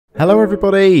Hello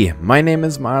everybody, my name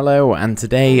is Marlo and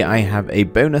today I have a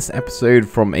bonus episode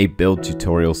from a build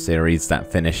tutorial series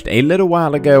that finished a little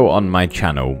while ago on my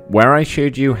channel, where I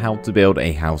showed you how to build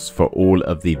a house for all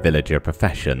of the villager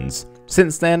professions.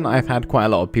 Since then, I've had quite a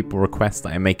lot of people request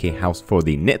that I make a house for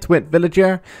the Nitwit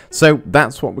villager, so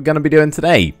that's what we're going to be doing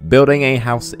today, building a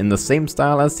house in the same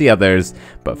style as the others,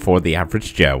 but for the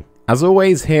average Joe. As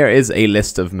always, here is a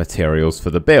list of materials for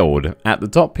the build. At the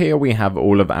top here we have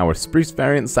all of our spruce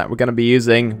variants that we're going to be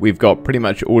using. We've got pretty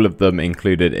much all of them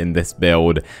included in this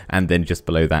build, and then just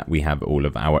below that we have all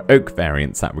of our oak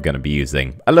variants that we're going to be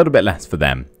using. A little bit less for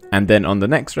them. And then on the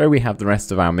next row we have the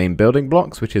rest of our main building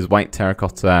blocks, which is white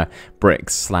terracotta,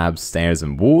 bricks, slabs, stairs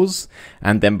and walls.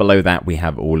 And then below that we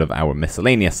have all of our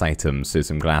miscellaneous items, so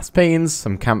some glass panes,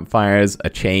 some campfires, a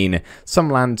chain, some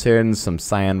lanterns, some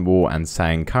cyan wool and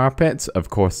cyan carpet. Of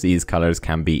course these colours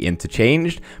can be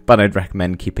interchanged, but I'd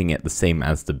recommend keeping it the same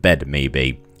as the bed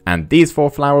maybe. And these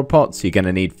 4 flower pots, you're going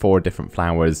to need 4 different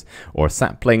flowers or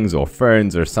saplings or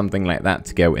ferns or something like that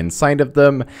to go inside of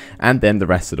them. And then the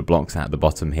rest of the blocks at the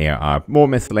bottom here are more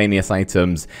miscellaneous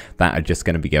items that are just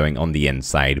going to be going on the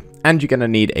inside. And you're going to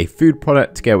need a food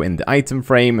product to go in the item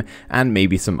frame and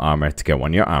maybe some armor to go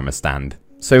on your armor stand.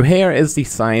 So here is the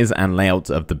size and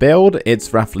layout of the build.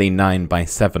 It's roughly 9 by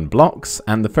 7 blocks,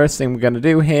 and the first thing we're going to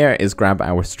do here is grab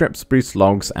our strip spruce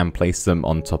logs and place them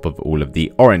on top of all of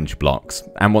the orange blocks.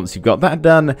 And once you've got that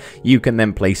done, you can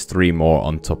then place 3 more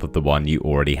on top of the one you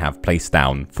already have placed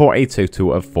down for a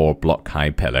total of 4 block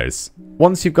high pillars.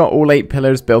 Once you've got all 8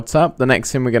 pillars built up, the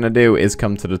next thing we're going to do is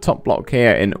come to the top block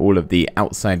here in all of the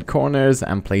outside corners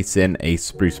and place in a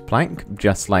spruce plank,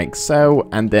 just like so,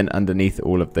 and then underneath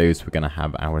all of those we're going to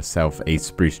have ourselves a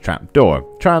spruce trap door.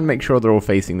 Try and make sure they're all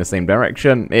facing the same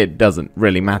direction. It doesn't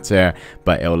really matter,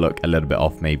 but it'll look a little bit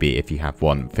off maybe if you have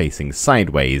one facing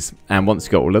sideways. And once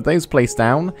you've got all of those placed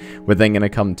down, we're then going to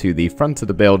come to the front of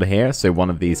the build here, so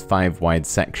one of these 5 wide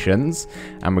sections,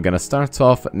 and we're going to start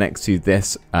off next to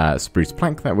this spruce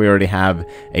plank that we already have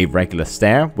a regular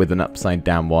stair with an upside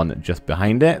down one just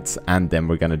behind it, and then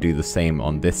we're going to do the same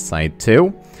on this side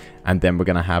too. And then we're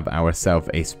going to have ourselves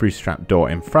a spruce trap door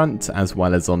in front as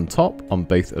well as on top on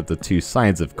both of the 2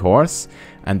 sides, of course.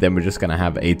 And then we're just going to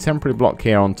have a temporary block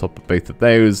here on top of both of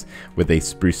those with a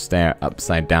spruce stair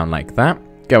upside down like that.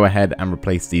 Go ahead and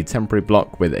replace the temporary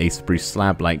block with a spruce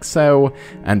slab like so,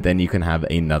 and then you can have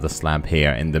another slab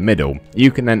here in the middle.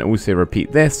 You can then also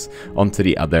repeat this onto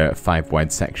the other 5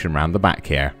 wide section around the back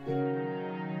here.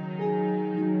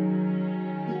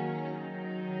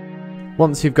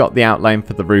 Once you've got the outline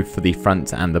for the roof for the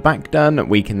front and the back done,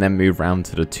 we can then move around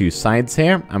to the 2 sides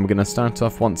here, and we're going to start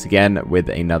off once again with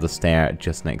another stair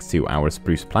just next to our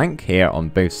spruce plank here on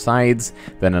both sides,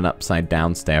 then an upside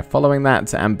down stair following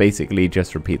that, and basically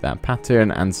just repeat that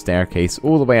pattern and staircase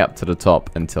all the way up to the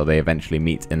top until they eventually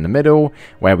meet in the middle,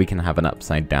 where we can have an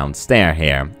upside down stair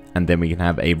here. And then we can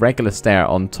have a regular stair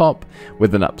on top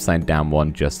with an upside down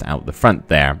one just out the front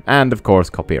there, and of course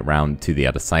copy it round to the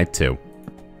other side too.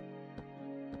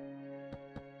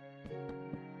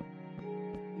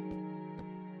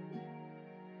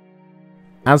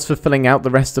 As for filling out the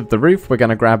rest of the roof, we're going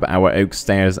to grab our oak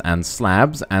stairs and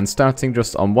slabs, and starting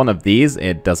just on one of these,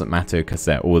 it doesn't matter because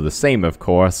they're all the same of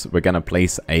course, we're going to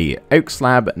place a oak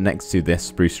slab next to this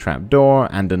spruce trap door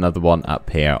and another one up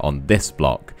here on this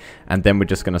block. And then we're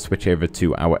just going to switch over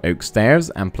to our oak stairs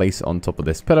and place it on top of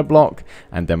this pillar block,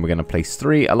 and then we're going to place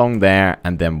 3 along there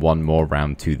and then 1 more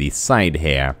round to the side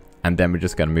here. And then we're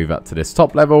just going to move up to this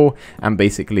top level and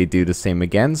basically do the same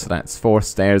again. So that's 4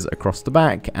 stairs across the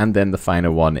back, and then the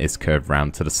final one is curved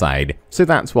round to the side. So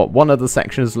that's what one of the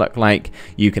sections look like.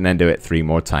 You can then do it 3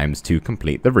 more times to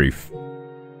complete the roof.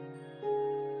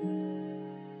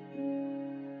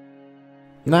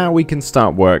 Now we can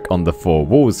start work on the 4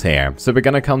 walls here. So we're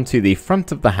going to come to the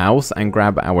front of the house and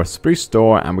grab our spruce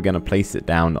door, and we're going to place it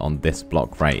down on this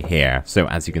block right here. So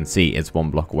as you can see, it's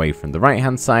 1 block away from the right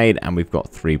hand side, and we've got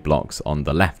 3 blocks on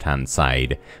the left hand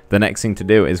side. The next thing to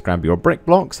do is grab your brick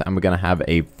blocks, and we're going to have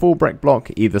a full brick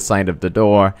block either side of the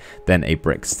door, then a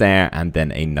brick stair, and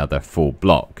then another full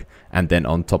block. And then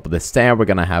on top of the stair, we're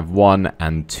going to have 1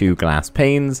 and 2 glass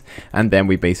panes. And then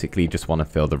we basically just want to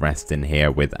fill the rest in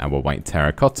here with our white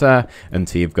terracotta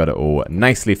until you've got it all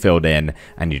nicely filled in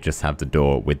and you just have the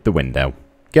door with the window.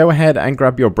 Go ahead and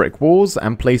grab your brick walls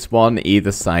and place 1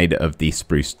 either side of the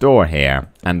spruce door here.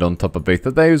 And on top of both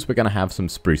of those, we're going to have some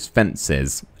spruce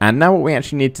fences. And now what we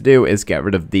actually need to do is get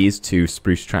rid of these 2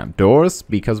 spruce trap doors,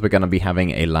 because we're going to be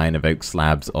having a line of oak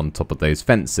slabs on top of those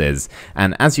fences.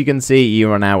 And as you can see,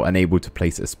 you are now unable to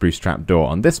place a spruce trap door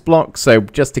on this block. So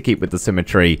just to keep with the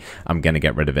symmetry, I'm going to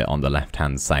get rid of it on the left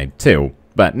hand side too.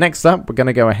 But next up, we're going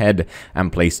to go ahead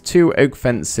and place 2 oak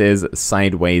fences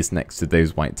sideways next to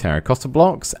those white terracotta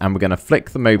blocks, and we're going to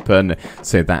flick them open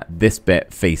so that this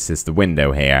bit faces the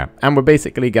window here. And we're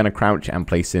basically going to crouch and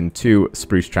place in 2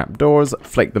 spruce trap doors,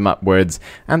 flick them upwards,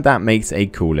 and that makes a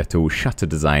cool little shutter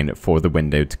design for the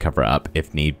window to cover it up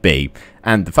if need be.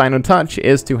 And the final touch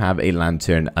is to have a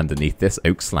lantern underneath this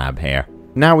oak slab here.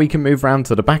 Now we can move around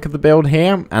to the back of the build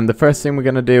here, and the first thing we're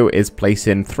going to do is place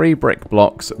in 3 brick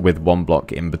blocks with 1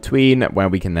 block in between, where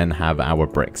we can then have our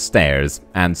brick stairs.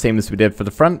 And same as we did for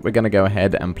the front, we're going to go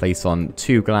ahead and place on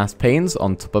 2 glass panes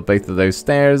on top of both of those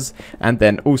stairs, and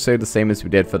then also the same as we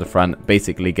did for the front,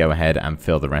 basically go ahead and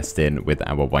fill the rest in with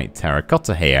our white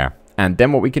terracotta here. And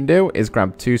then what we can do is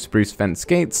grab 2 spruce fence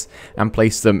gates and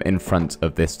place them in front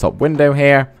of this top window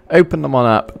here, open them on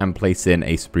up and place in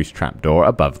a spruce trapdoor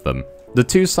above them. The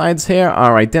 2 sides here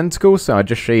are identical, so I'll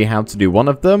just show you how to do one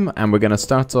of them, and we're going to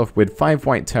start off with 5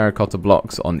 white terracotta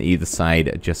blocks on either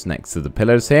side just next to the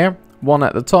pillars here, 1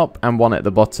 at the top and 1 at the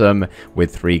bottom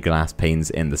with 3 glass panes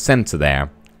in the center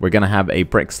there. We're going to have a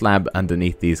brick slab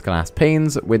underneath these glass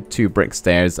panes with 2 brick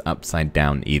stairs upside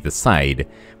down either side.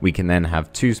 We can then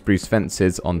have 2 spruce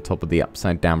fences on top of the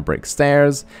upside down brick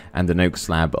stairs and an oak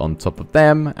slab on top of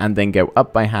them, and then go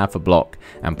up by half a block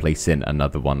and place in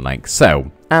another one like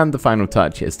so. And the final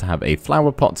touch is to have a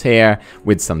flower pot here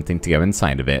with something to go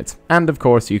inside of it. And of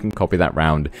course you can copy that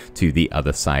round to the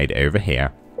other side over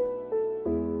here.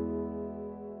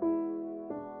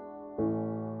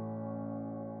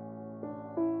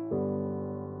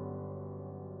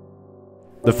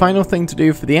 The final thing to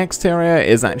do for the exterior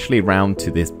is actually round to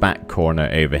this back corner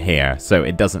over here, so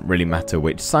it doesn't really matter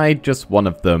which side, just one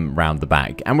of them round the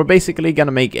back. And we're basically going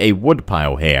to make a wood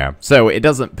pile here, so it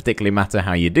doesn't particularly matter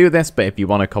how you do this, but if you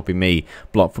want to copy me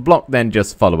block for block, then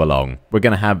just follow along. We're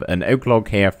going to have an oak log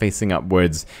here facing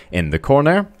upwards in the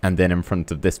corner, and then in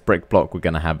front of this brick block we're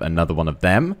going to have another one of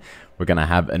them. We're going to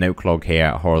have an oak log here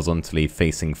horizontally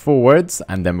facing forwards,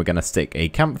 and then we're going to stick a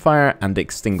campfire and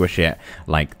extinguish it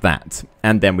like that.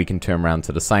 And then we can turn around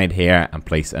to the side here and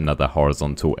place another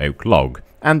horizontal oak log.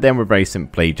 And then we're very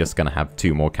simply just going to have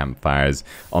 2 more campfires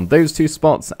on those 2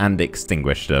 spots and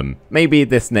extinguish them. Maybe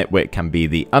this Nitwit can be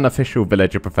the unofficial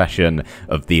villager profession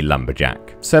of the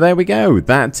lumberjack. So there we go,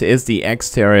 that is the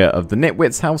exterior of the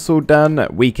Nitwit's house all done.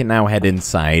 We can now head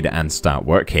inside and start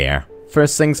work here.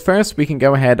 First things first, we can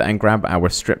go ahead and grab our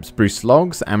stripped spruce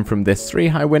logs, and from this 3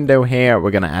 high window here,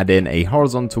 we're going to add in a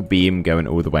horizontal beam going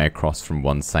all the way across from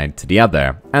one side to the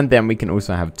other. And then we can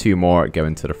also have 2 more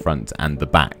going to the front and the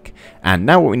back. And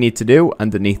now what we need to do,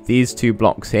 underneath these 2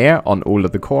 blocks here, on all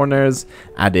of the corners,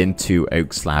 add in 2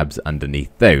 oak slabs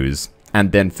underneath those.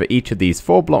 And then for each of these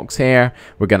 4 blocks here,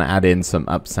 we're going to add in some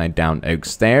upside down oak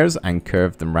stairs and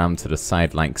curve them round to the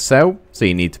side like so. So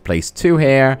you need to place 2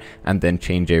 here and then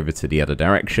change over to the other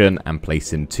direction and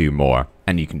place in 2 more.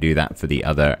 And you can do that for the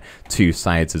other 2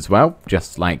 sides as well,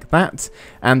 just like that.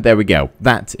 And there we go.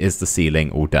 That is the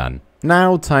ceiling all done.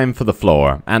 Now time for the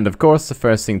floor. And of course the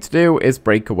first thing to do is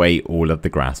break away all of the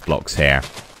grass blocks here.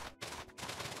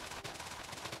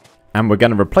 And we're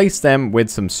going to replace them with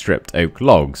some stripped oak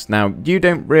logs. Now, you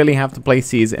don't really have to place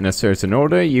these in a certain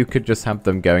order. You could just have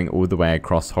them going all the way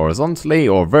across horizontally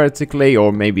or vertically,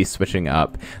 or maybe switching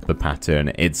up the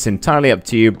pattern. It's entirely up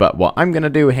to you, but what I'm going to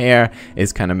do here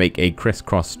is kind of make a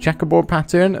crisscross checkerboard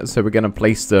pattern. So we're going to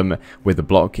place them with a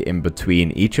block in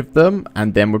between each of them,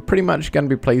 and then we're pretty much going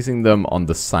to be placing them on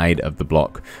the side of the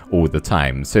block all the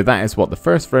time. So that is what the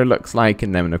first row looks like,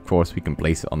 and then of course we can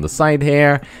place it on the side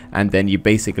here, and then you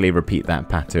basically repeat that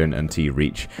pattern until you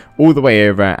reach all the way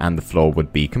over and the floor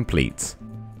would be complete.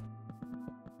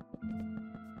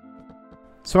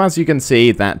 So as you can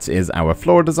see, that is our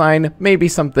floor design, maybe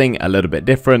something a little bit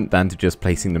different than to just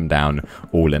placing them down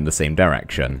all in the same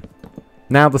direction.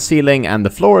 Now the ceiling and the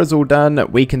floor is all done,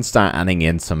 we can start adding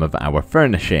in some of our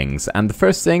furnishings, and the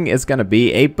first thing is going to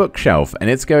be a bookshelf, and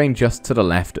it's going just to the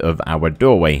left of our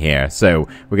doorway here. So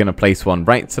we're going to place one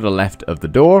right to the left of the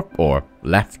door, or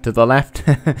left to the left,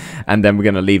 and then we're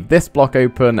going to leave this block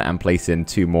open and place in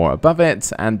 2 more above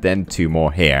it, and then 2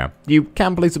 more here. You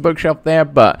can place a bookshelf there,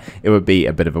 but it would be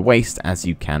a bit of a waste as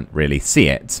you can't really see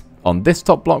it. On this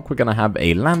top block, we're going to have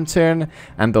a lantern,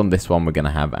 and on this one, we're going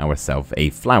to have ourselves a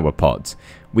flower pot.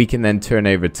 We can then turn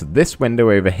over to this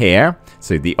window over here,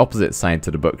 so the opposite side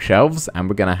to the bookshelves, and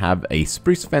we're going to have a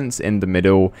spruce fence in the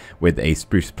middle with a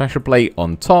spruce pressure plate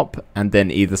on top, and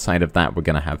then either side of that, we're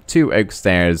going to have 2 oak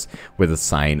stairs with a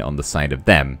sign on the side of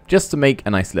them, just to make a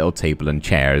nice little table and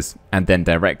chairs. And then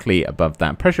directly above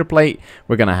that pressure plate,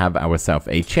 we're going to have ourselves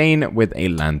a chain with a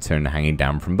lantern hanging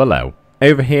down from below.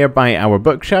 Over here by our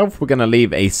bookshelf, we're going to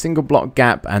leave a single block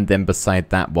gap, and then beside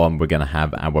that one, we're going to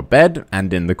have our bed.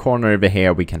 And in the corner over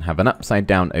here, we can have an upside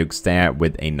down oak stair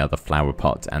with another flower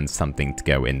pot and something to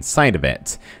go inside of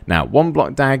it. Now, one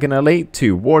block diagonally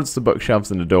towards the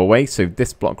bookshelves and the doorway. So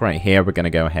this block right here, we're going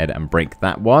to go ahead and break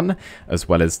that one, as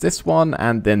well as this one,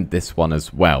 and then this one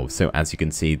as well. So as you can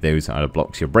see, those are the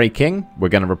blocks you're breaking. We're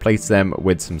going to replace them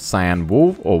with some cyan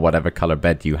wool or whatever color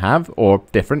bed you have, or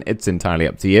different, it's entirely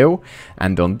up to you.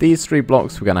 And on these 3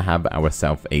 blocks, we're going to have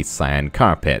ourselves a cyan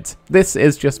carpet. This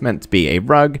is just meant to be a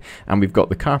rug, and we've got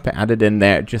the carpet added in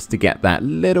there just to get that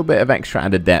little bit of extra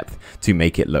added depth to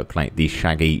make it look like the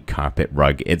shaggy carpet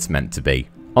rug it's meant to be.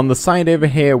 On the side over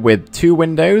here with 2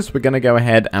 windows, we're going to go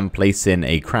ahead and place in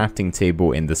a crafting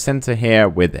table in the center here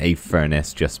with a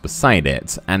furnace just beside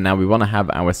it. And now we want to have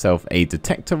ourselves a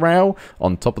detector rail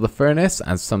on top of the furnace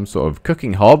as some sort of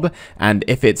cooking hob. And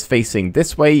if it's facing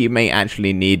this way, you may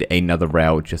actually need another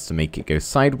rail just to make it go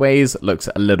sideways. Looks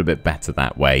a little bit better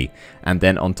that way. And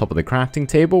then on top of the crafting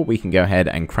table, we can go ahead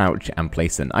and crouch and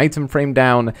place an item frame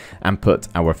down and put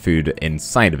our food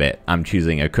inside of it. I'm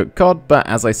choosing a cooked cod, but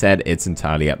as I said, it's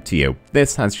entirely up to you.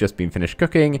 This has just been finished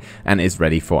cooking and is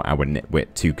ready for our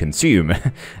Nitwit to consume.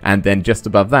 And then just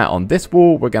above that on this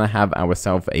wall, we're going to have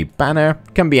ourselves a banner.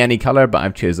 Can be any color, but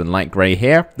I've chosen light gray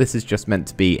here. This is just meant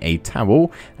to be a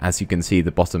towel. As you can see,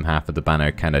 the bottom half of the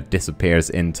banner kind of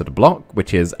disappears into the block,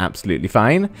 which is absolutely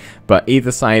fine. But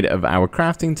either side of our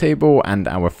crafting table and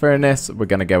our furnace, we're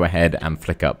going to go ahead and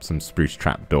flick up some spruce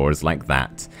trapdoors like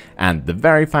that. And the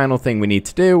very final thing we need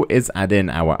to do is add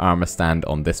in our armor stand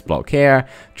on this block here,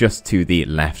 just to the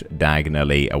left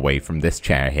diagonally away from this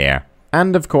chair here.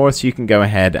 And of course, you can go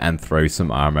ahead and throw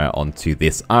some armor onto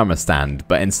this armor stand,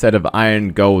 but instead of iron,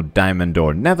 gold, diamond,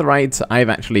 or netherite, I've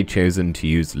actually chosen to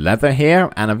use leather here,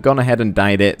 and I've gone ahead and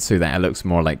dyed it so that it looks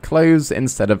more like clothes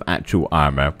instead of actual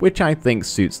armor, which I think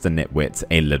suits the Nitwit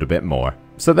a little bit more.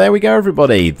 So there we go,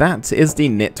 everybody. That is the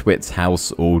Nitwit's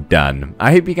house all done.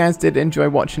 I hope you guys did enjoy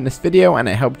watching this video and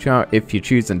it helped you out if you're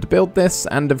choosing to build this.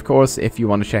 And of course, if you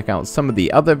want to check out some of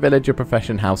the other villager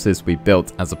profession houses we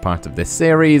built as a part of this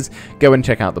series, go and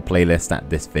check out the playlist that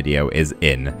this video is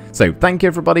in. So thank you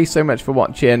everybody so much for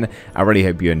watching. I really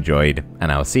hope you enjoyed,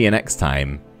 and I'll see you next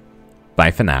time.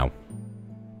 Bye for now.